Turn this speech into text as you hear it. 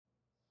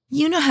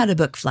You know how to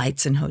book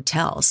flights and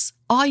hotels.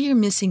 All you're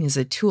missing is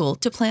a tool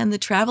to plan the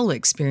travel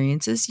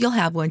experiences you'll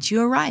have once you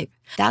arrive.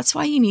 That's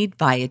why you need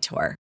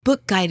Viator.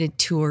 Book guided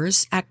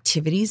tours,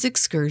 activities,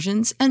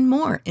 excursions, and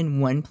more in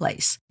one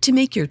place to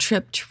make your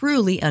trip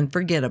truly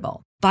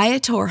unforgettable.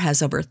 Viator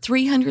has over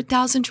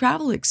 300,000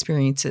 travel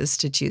experiences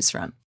to choose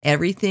from.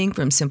 Everything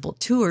from simple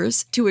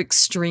tours to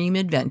extreme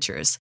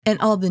adventures and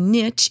all the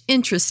niche,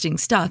 interesting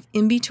stuff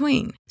in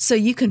between. So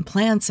you can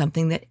plan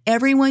something that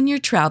everyone you're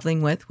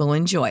traveling with will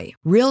enjoy.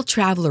 Real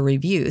traveler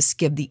reviews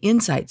give the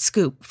inside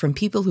scoop from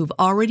people who've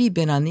already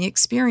been on the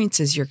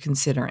experiences you're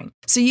considering.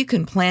 So you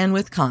can plan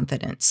with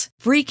confidence.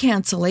 Free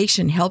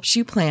cancellation helps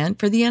you plan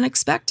for the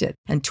unexpected.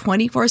 And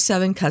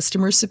 24/7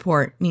 customer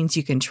support means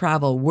you can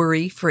travel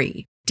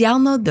worry-free.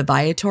 Download the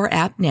Viator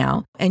app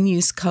now and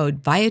use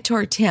code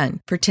Viator10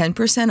 for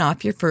 10%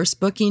 off your first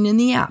booking in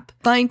the app.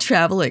 Find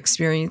travel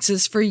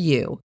experiences for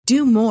you.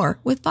 Do more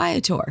with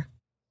Viator.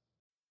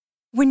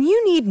 When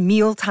you need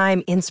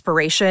mealtime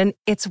inspiration,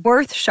 it's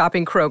worth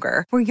shopping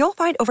Kroger, where you'll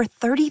find over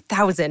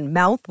 30,000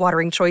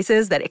 mouth-watering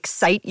choices that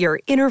excite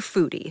your inner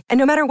foodie. And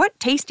no matter what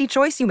tasty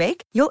choice you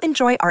make, you'll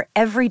enjoy our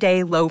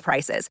everyday low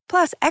prices,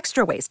 plus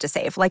extra ways to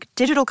save, like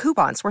digital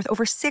coupons worth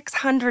over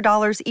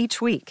 $600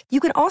 each week. You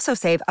can also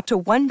save up to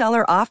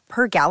 $1 off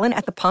per gallon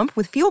at the pump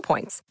with fuel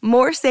points.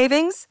 More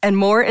savings and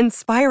more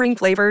inspiring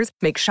flavors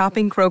make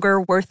shopping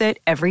Kroger worth it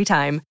every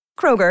time.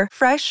 Kroger,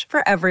 fresh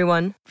for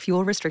everyone.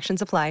 Fuel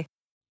restrictions apply.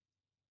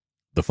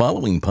 The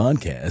following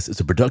podcast is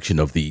a production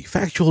of the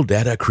Factual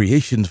Data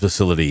Creations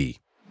Facility.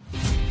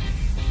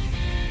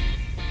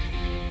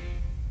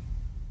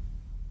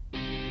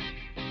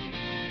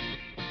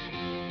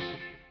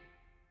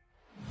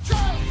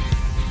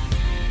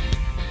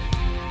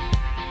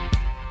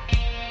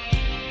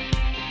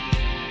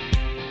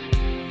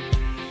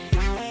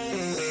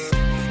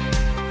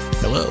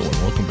 Hello, and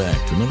welcome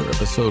back to another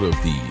episode of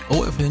the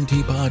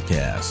OFNT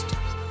podcast.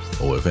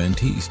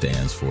 OFNT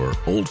stands for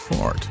Old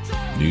Fart,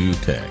 New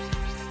Tech.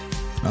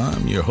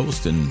 I'm your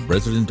host and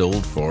resident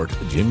old fart,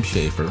 Jim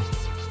Schaefer,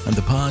 and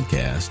the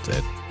podcast,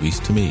 at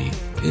least to me,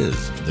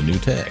 is the new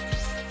tech.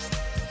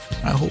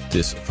 I hope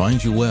this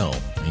finds you well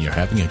and you're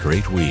having a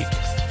great week.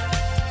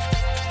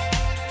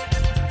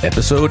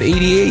 Episode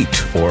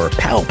 88, or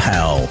Pal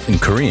Pal in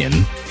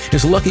Korean,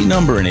 is a lucky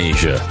number in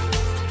Asia.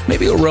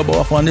 Maybe it'll rub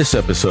off on this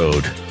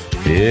episode.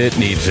 It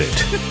needs it.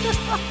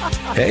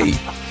 Hey,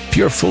 if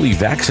you're fully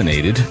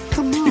vaccinated,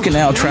 you can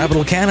now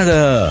travel to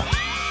Canada.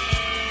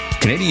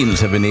 Canadians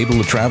have been able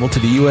to travel to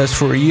the U.S.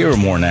 for a year or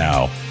more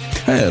now.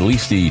 At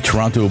least the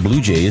Toronto Blue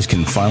Jays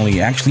can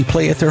finally actually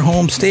play at their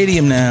home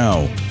stadium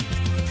now.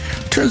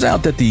 Turns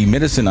out that the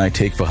medicine I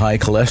take for high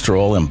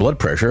cholesterol and blood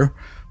pressure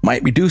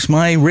might reduce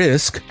my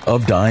risk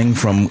of dying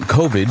from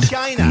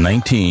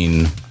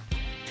COVID-19.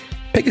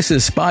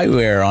 Pegasus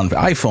spyware on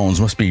iPhones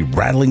must be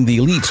rattling the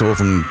elites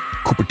over in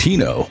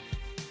Cupertino.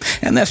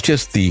 And that's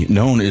just the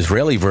known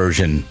Israeli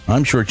version.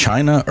 I'm sure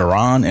China,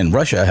 Iran, and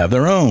Russia have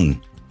their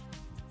own.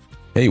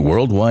 Hey,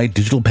 worldwide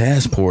digital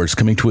passports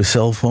coming to a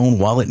cell phone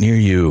wallet near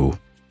you.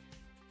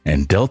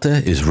 And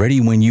Delta is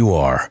ready when you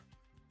are.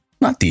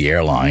 Not the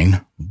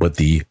airline, but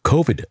the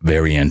COVID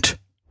variant.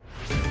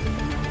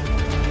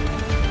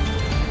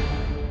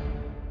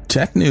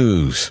 Tech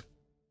news.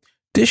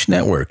 Dish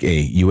Network, a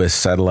U.S.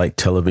 satellite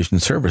television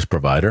service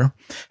provider,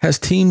 has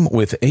teamed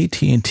with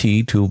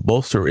AT&T to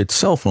bolster its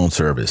cell phone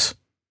service.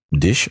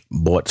 Dish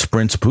bought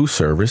Sprint's Boost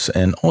service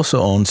and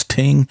also owns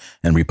Ting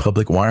and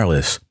Republic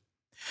Wireless.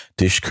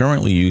 Dish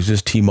currently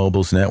uses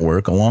T-Mobile's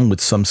network along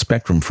with some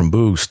spectrum from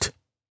Boost.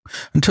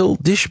 Until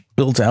Dish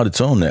builds out its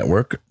own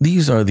network,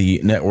 these are the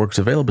networks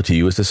available to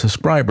you as a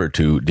subscriber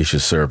to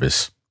Dish's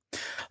service.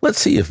 Let's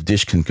see if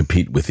Dish can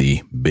compete with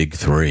the Big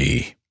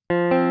Three.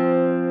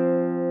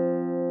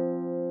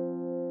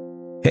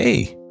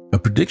 Hey, a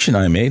prediction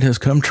I made has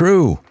come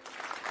true.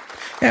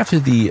 After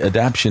the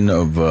adoption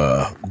of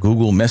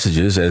Google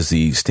Messages as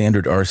the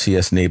standard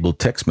RCS-enabled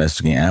text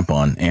messaging app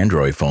on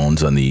Android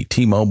phones on the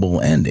T-Mobile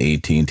and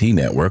AT&T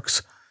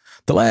networks,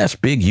 the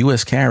last big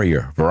U.S.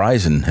 carrier,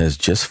 Verizon, has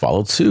just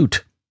followed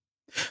suit.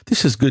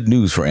 This is good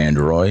news for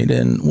Android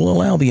and will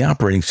allow the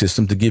operating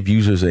system to give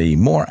users a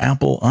more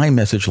Apple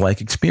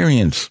iMessage-like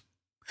experience.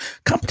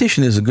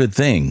 Competition is a good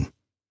thing.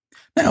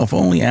 Now, if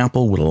only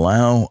Apple would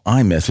allow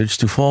iMessage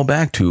to fall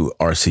back to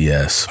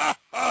RCS,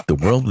 the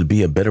world would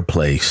be a better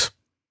place.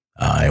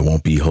 I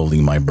won't be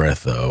holding my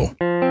breath, though.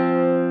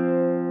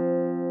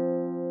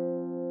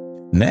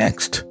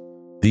 Next,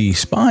 the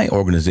spy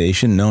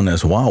organization known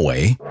as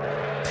Huawei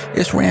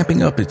is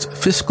ramping up its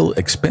fiscal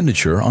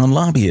expenditure on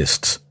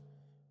lobbyists.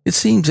 It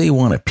seems they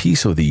want a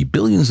piece of the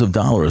billions of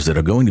dollars that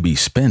are going to be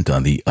spent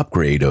on the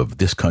upgrade of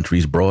this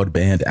country's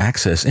broadband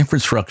access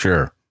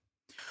infrastructure.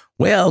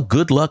 Well,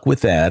 good luck with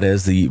that,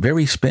 as the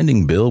very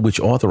spending bill which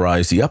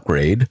authorized the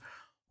upgrade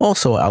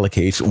also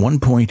allocates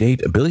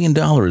 $1.8 billion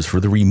for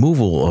the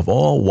removal of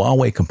all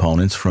Huawei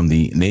components from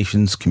the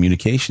nation's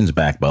communications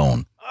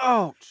backbone.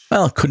 Ouch.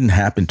 Well, it couldn't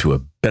happen to a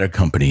better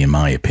company, in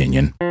my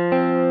opinion.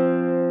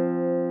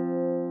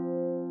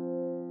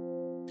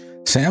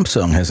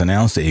 Samsung has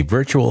announced a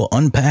virtual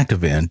Unpacked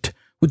event,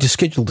 which is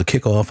scheduled to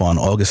kick off on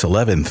August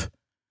 11th.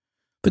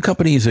 The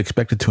company is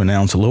expected to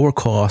announce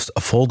lower-cost,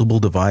 foldable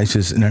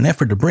devices in an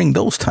effort to bring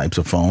those types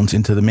of phones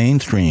into the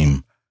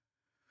mainstream.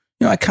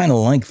 I kind of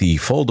like the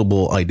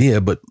foldable idea,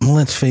 but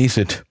let's face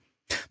it,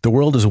 the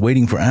world is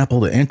waiting for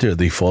Apple to enter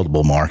the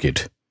foldable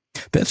market.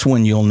 That's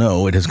when you'll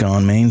know it has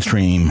gone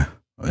mainstream.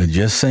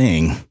 Just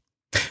saying.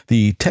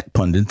 The tech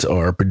pundits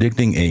are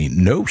predicting a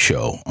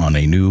no-show on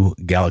a new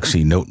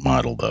Galaxy Note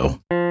model,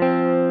 though.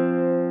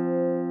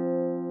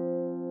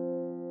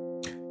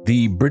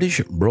 The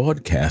British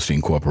Broadcasting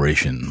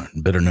Corporation,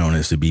 better known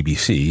as the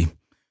BBC,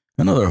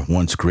 another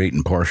once great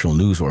and partial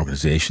news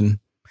organization,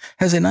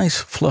 has a nice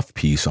fluff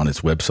piece on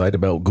its website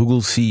about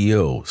Google's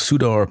CEO,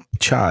 Sundar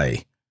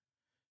Pichai.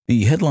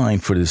 The headline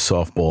for this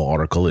softball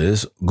article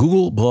is,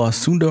 Google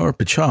boss Sundar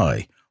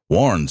Pichai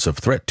warns of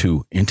threat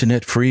to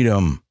internet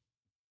freedom.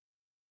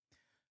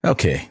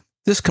 Okay,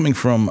 this coming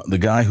from the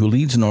guy who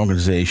leads an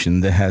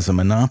organization that has a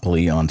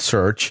monopoly on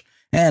search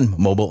and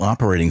mobile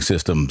operating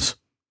systems.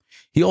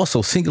 He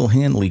also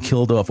single-handedly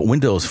killed off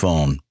Windows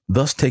Phone,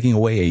 thus taking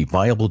away a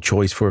viable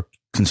choice for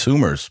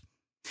consumers.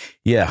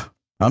 Yeah,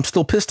 I'm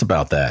still pissed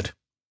about that.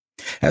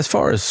 As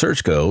far as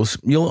search goes,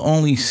 you'll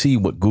only see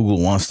what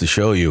Google wants to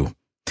show you.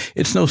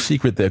 It's no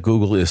secret that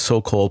Google is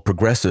so-called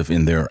progressive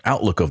in their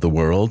outlook of the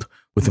world,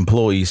 with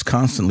employees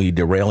constantly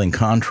derailing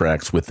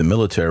contracts with the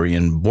military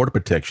and border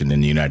protection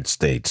in the United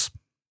States.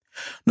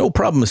 No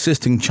problem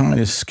assisting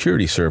China's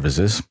security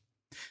services.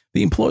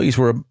 The employees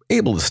were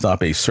able to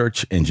stop a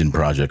search engine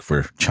project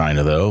for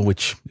China, though,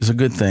 which is a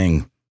good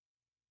thing.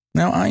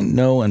 Now, I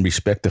know and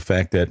respect the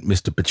fact that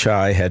Mr.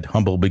 Pichai had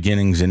humble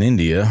beginnings in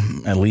India.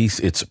 At least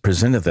it's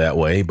presented that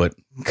way, but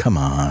come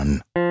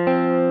on.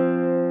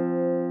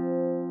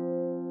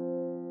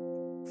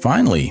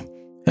 Finally,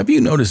 have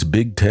you noticed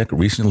big tech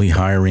recently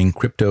hiring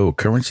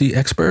cryptocurrency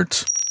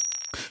experts?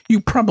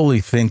 You probably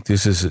think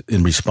this is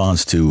in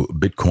response to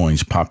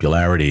Bitcoin's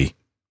popularity.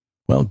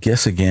 Well,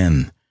 guess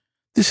again.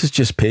 This is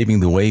just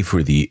paving the way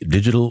for the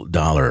digital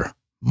dollar.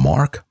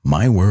 Mark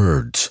my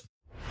words.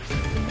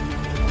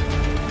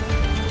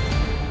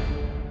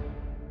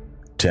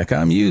 Tech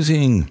I'm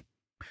using.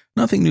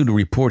 Nothing new to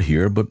report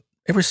here, but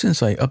ever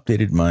since I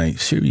updated my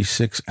Series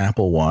 6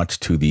 Apple Watch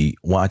to the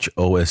Watch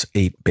OS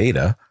 8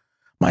 beta,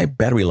 my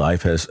battery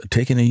life has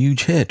taken a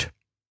huge hit.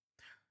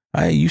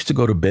 I used to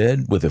go to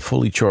bed with a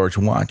fully charged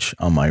watch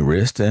on my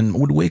wrist and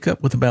would wake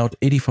up with about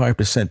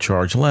 85%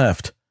 charge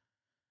left.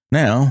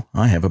 Now,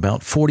 I have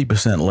about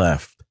 40%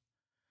 left.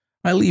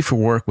 I leave for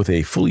work with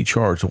a fully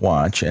charged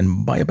watch,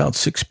 and by about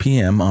 6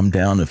 p.m., I'm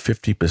down to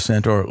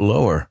 50% or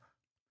lower.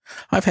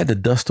 I've had to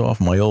dust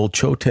off my old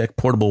Chotec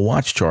portable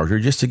watch charger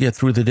just to get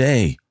through the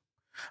day.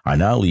 I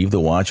now leave the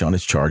watch on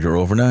its charger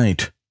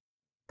overnight.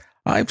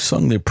 I've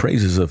sung the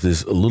praises of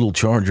this little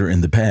charger in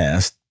the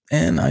past,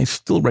 and I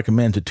still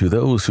recommend it to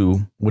those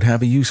who would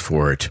have a use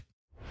for it.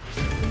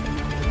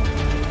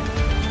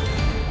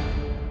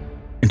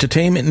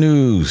 Entertainment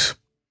news.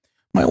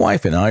 My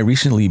wife and I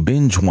recently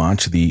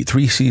binge-watched the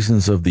 3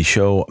 seasons of the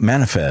show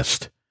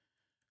Manifest.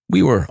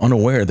 We were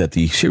unaware that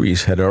the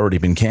series had already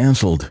been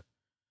canceled.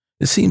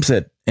 It seems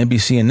that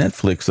NBC and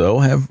Netflix, though,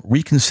 have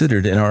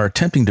reconsidered and are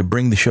attempting to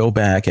bring the show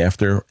back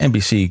after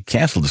NBC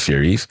canceled the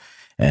series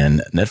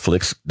and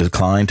Netflix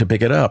declined to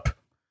pick it up.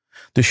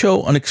 The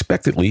show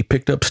unexpectedly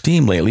picked up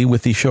steam lately,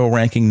 with the show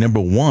ranking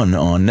number 1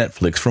 on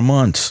Netflix for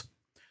months.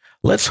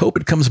 Let's hope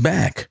it comes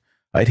back.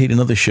 I'd hate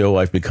another show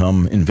I've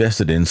become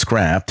invested in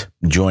scrapped,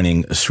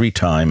 joining Street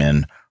Time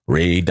and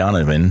Ray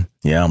Donovan.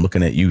 Yeah, I'm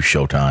looking at you,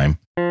 Showtime.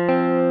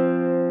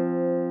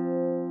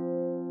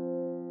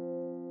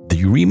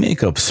 The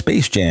remake of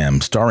Space Jam,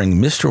 starring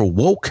Mr.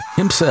 Woke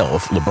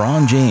himself,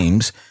 LeBron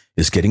James,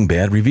 is getting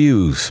bad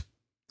reviews.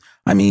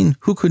 I mean,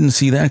 who couldn't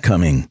see that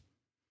coming?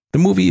 The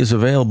movie is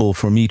available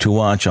for me to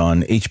watch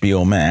on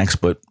HBO Max,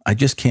 but I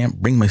just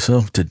can't bring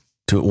myself to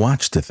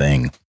watch the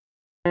thing.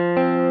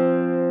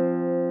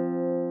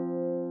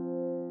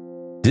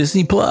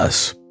 Disney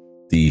Plus,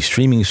 the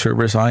streaming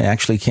service I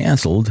actually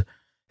canceled,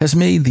 has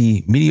made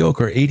the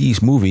mediocre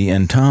 80s movie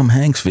and Tom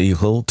Hanks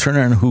vehicle Turner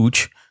and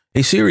Hooch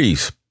a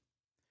series.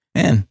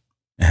 And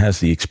it has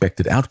the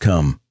expected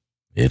outcome.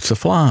 It's a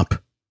flop.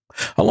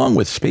 Along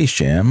with Space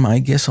Jam, I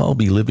guess I'll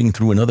be living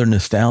through another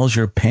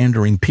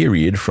nostalgia-pandering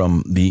period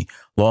from the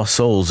lost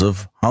souls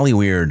of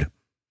Hollyweird.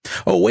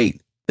 Oh,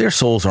 wait, their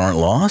souls aren't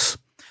lost.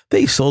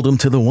 They sold them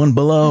to the one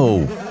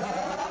below.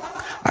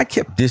 I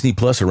kept Disney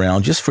Plus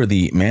around just for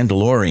The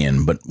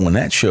Mandalorian, but when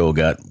that show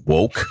got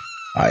woke,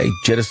 I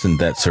jettisoned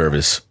that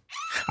service.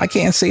 I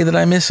can't say that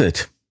I miss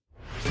it.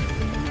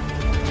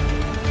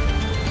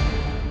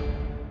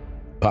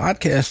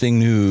 Podcasting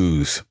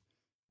news.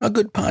 A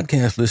good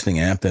podcast listening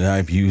app that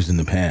I've used in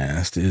the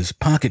past is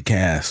Pocket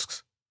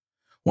Casts.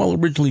 While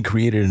originally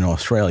created in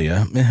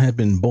Australia, it had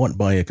been bought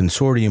by a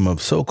consortium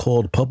of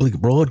so-called public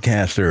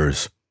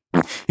broadcasters,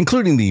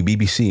 including the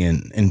BBC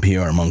and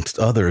NPR amongst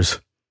others.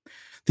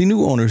 The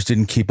new owners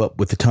didn't keep up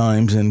with the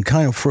times and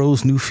kind of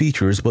froze new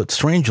features, but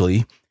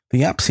strangely,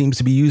 The app seems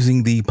to be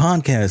using the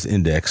podcast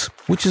index,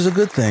 which is a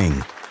good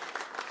thing.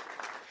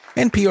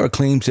 NPR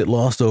claims it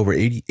lost over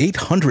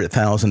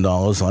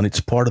 $800,000 on its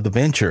part of the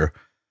venture,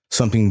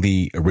 something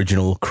the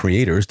original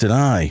creators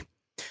deny.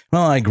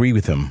 Well, I agree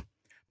with them.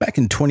 Back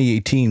in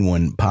 2018,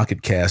 when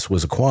Pocket Cast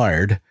was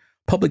acquired,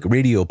 public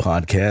radio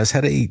podcasts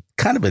had a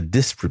kind of a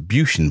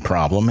distribution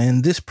problem,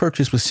 and this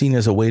purchase was seen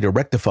as a way to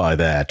rectify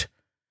that.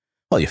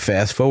 Well, you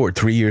fast forward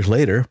 3 years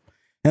later,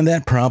 and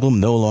that problem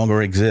no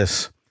longer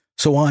exists.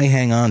 So why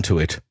hang on to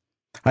it?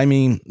 I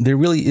mean, there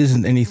really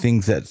isn't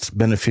anything that's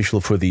beneficial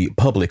for the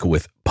public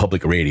with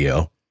public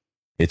radio.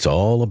 It's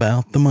all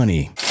about the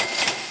money.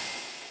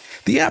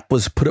 The app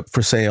was put up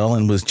for sale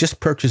and was just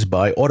purchased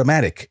by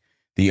Automatic,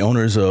 the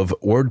owners of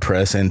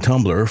WordPress and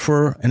Tumblr,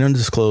 for an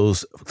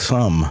undisclosed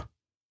sum.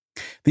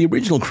 The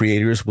original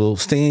creators will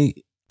stay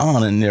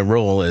on in their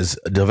role as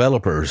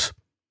developers.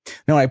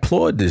 Now, I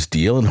applaud this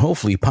deal, and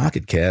hopefully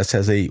Pocket Cast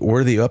has a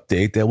worthy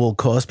update that will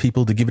cause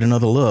people to give it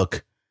another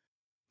look.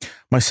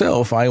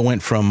 Myself, I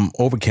went from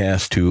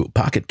Overcast to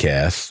Pocket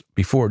Cast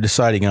before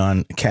deciding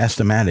on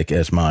Cast-O-Matic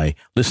as my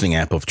listening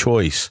app of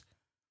choice.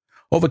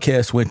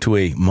 Overcast went to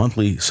a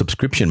monthly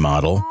subscription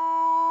model,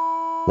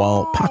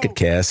 while Pocket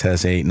Cast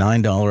has a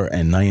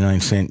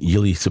 $9.99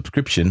 yearly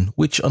subscription,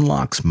 which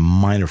unlocks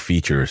minor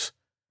features.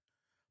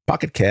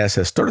 Pocket Cast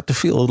has started to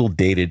feel a little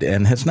dated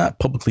and has not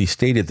publicly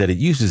stated that it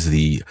uses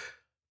the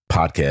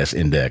podcast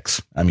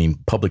index. I mean,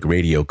 public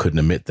radio couldn't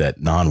admit that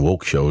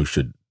non-woke shows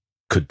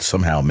could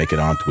somehow make it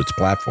onto its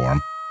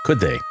platform, could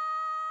they?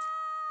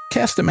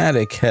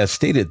 Cast-O-Matic has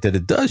stated that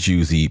it does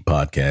use the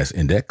podcast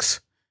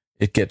index.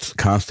 It gets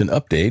constant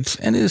updates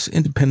and is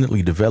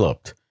independently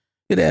developed.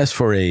 It asks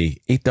for a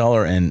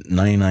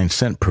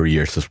 $8.99 per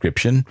year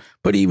subscription,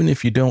 but even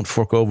if you don't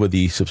fork over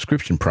the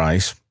subscription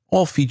price,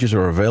 all features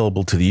are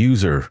available to the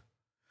user.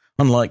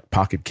 Unlike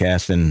Pocket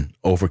Cast and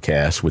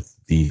Overcast, with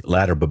the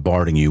latter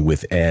bombarding you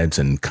with ads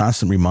and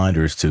constant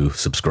reminders to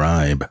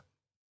subscribe.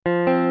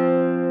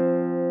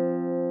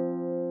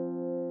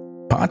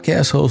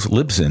 Podcast host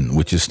Libsyn,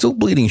 which is still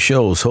bleeding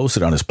shows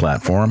hosted on his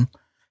platform,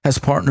 has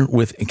partnered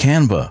with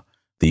Canva,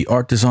 the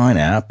art design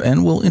app,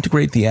 and will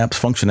integrate the app's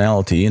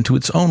functionality into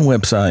its own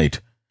website.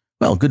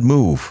 Well, good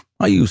move.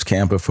 I use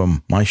Canva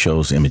from my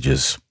show's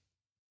images.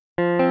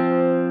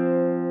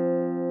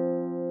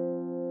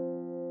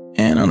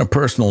 And on a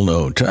personal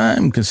note,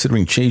 I'm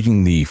considering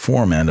changing the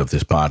format of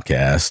this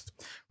podcast.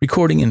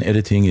 Recording and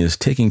editing is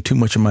taking too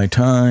much of my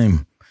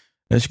time.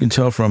 As you can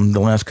tell from the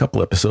last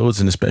couple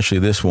episodes, and especially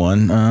this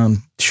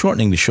one,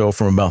 shortening the show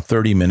from about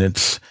 30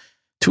 minutes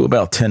to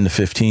about 10 to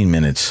 15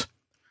 minutes.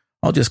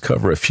 I'll just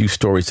cover a few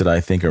stories that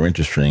I think are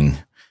interesting.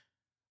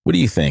 What do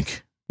you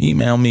think?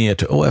 Email me at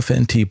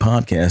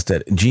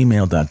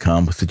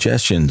ofntpodcast@gmail.com with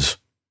suggestions.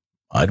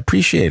 I'd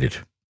appreciate it.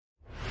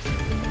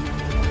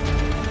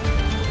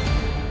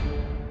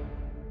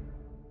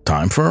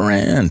 Time for a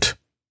rant.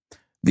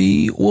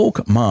 The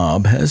woke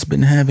mob has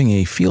been having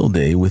a field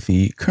day with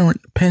the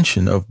current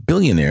penchant of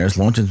billionaires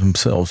launching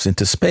themselves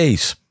into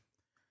space.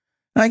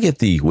 I get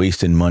the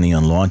wasting money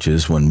on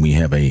launches when we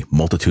have a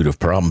multitude of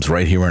problems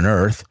right here on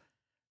Earth.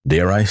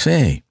 Dare I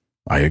say,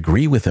 I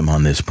agree with them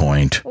on this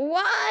point.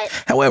 What?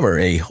 However,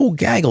 a whole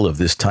gaggle of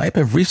this type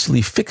have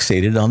recently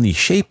fixated on the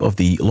shape of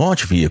the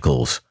launch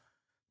vehicles.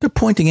 They're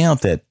pointing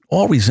out that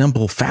all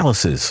resemble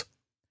phalluses.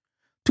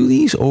 Do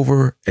these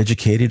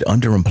overeducated,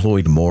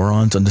 underemployed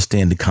morons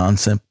understand the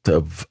concept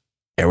of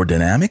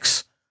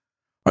aerodynamics?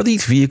 Are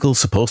these vehicles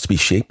supposed to be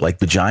shaped like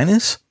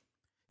vaginas?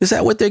 Is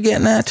that what they're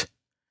getting at?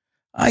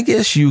 I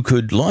guess you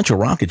could launch a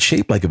rocket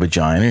shaped like a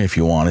vagina if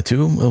you wanted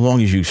to, as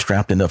long as you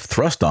strapped enough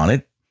thrust on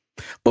it.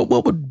 But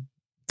what would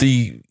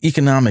the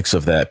economics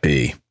of that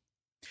be?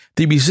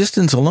 The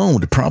resistance alone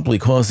would probably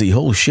cause the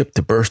whole ship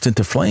to burst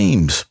into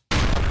flames.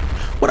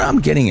 What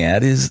I'm getting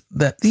at is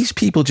that these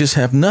people just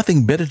have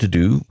nothing better to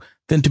do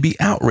than to be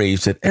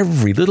outraged at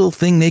every little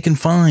thing they can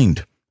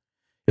find.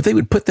 If they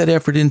would put that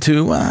effort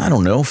into,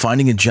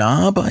 finding a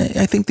job,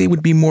 I think they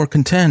would be more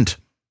content.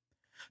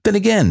 Then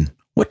again,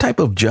 what type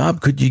of job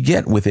could you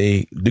get with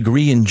a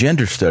degree in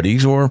gender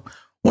studies or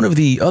one of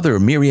the other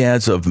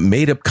myriads of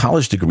made-up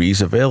college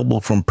degrees available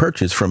from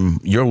purchase from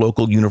your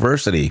local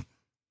university?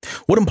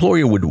 What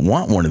employer would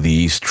want one of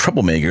these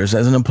troublemakers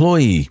as an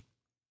employee?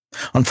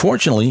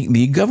 Unfortunately,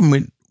 the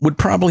government would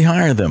probably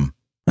hire them.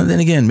 And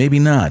then again, maybe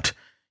not.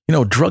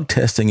 Drug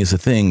testing is a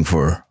thing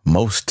for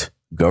most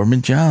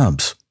government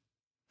jobs.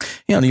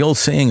 The old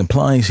saying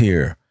applies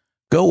here.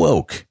 Go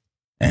woke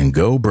and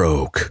go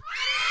broke.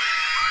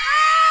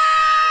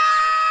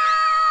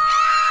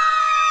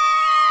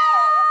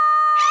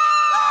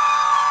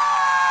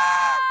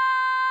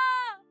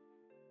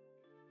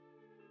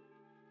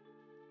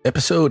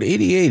 Episode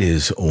 88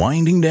 is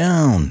winding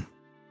down.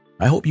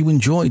 I hope you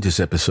enjoyed this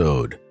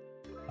episode.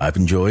 I've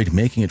enjoyed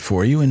making it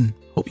for you and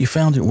hope you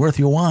found it worth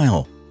your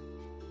while.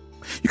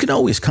 You can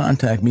always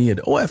contact me at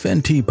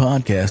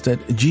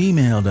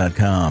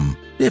ofntpodcast@gmail.com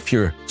if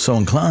you're so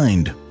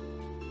inclined.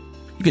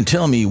 You can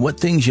tell me what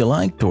things you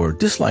liked or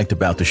disliked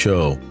about the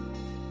show.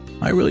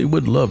 I really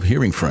would love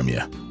hearing from you.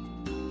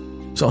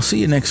 So I'll see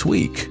you next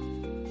week.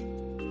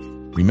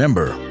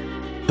 Remember,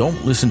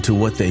 don't listen to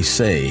what they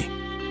say.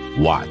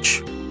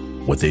 Watch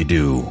what they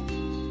do.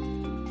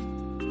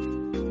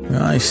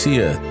 I see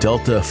a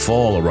Delta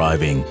fall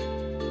arriving,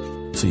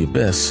 so you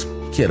best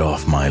get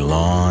off my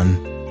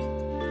lawn.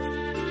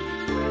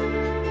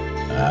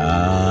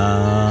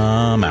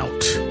 I'm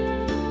out.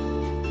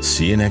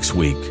 See you next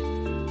week.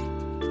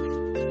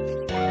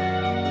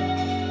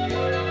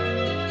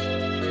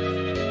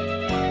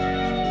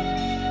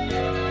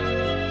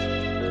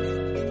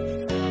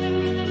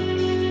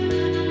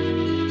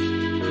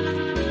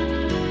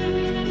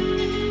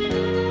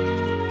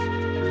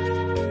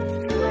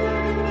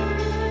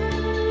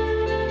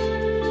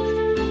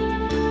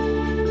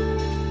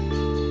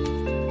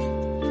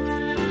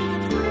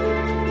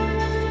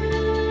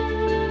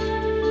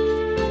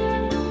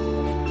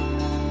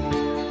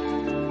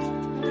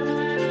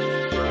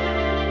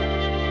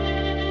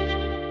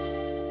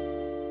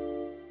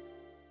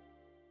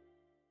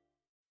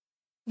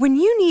 When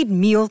you need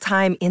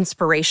mealtime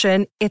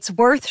inspiration, it's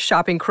worth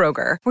shopping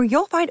Kroger, where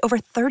you'll find over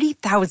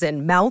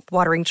 30,000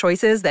 mouth-watering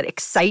choices that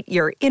excite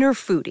your inner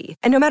foodie.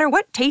 And no matter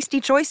what tasty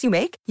choice you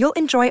make, you'll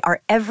enjoy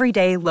our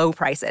everyday low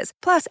prices,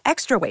 plus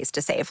extra ways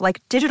to save,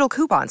 like digital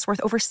coupons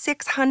worth over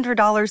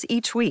 $600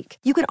 each week.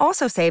 You can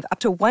also save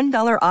up to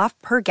 $1 off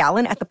per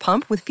gallon at the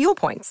pump with fuel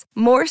points.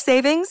 More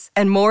savings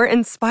and more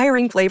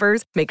inspiring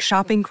flavors make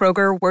shopping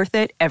Kroger worth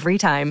it every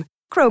time.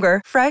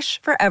 Kroger,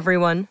 fresh for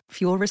everyone.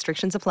 Fuel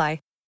restrictions apply.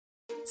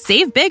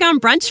 Save big on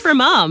brunch for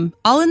mom,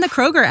 all in the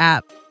Kroger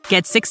app.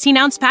 Get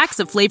 16-ounce packs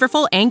of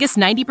flavorful Angus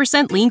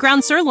 90% lean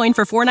ground sirloin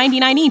for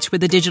 $4.99 each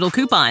with a digital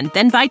coupon.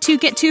 Then buy 2,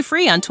 get 2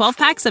 free on 12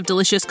 packs of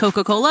delicious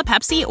Coca-Cola,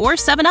 Pepsi, or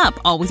 7-Up,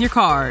 all with your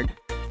card.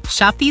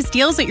 Shop these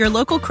deals at your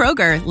local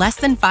Kroger, less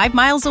than 5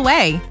 miles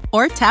away.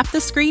 Or tap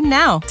the screen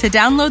now to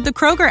download the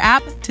Kroger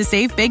app to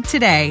save big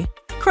today.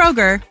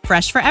 Kroger,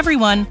 fresh for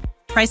everyone.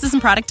 Prices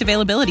and product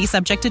availability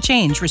subject to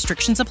change.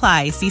 Restrictions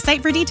apply. See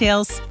site for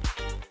details.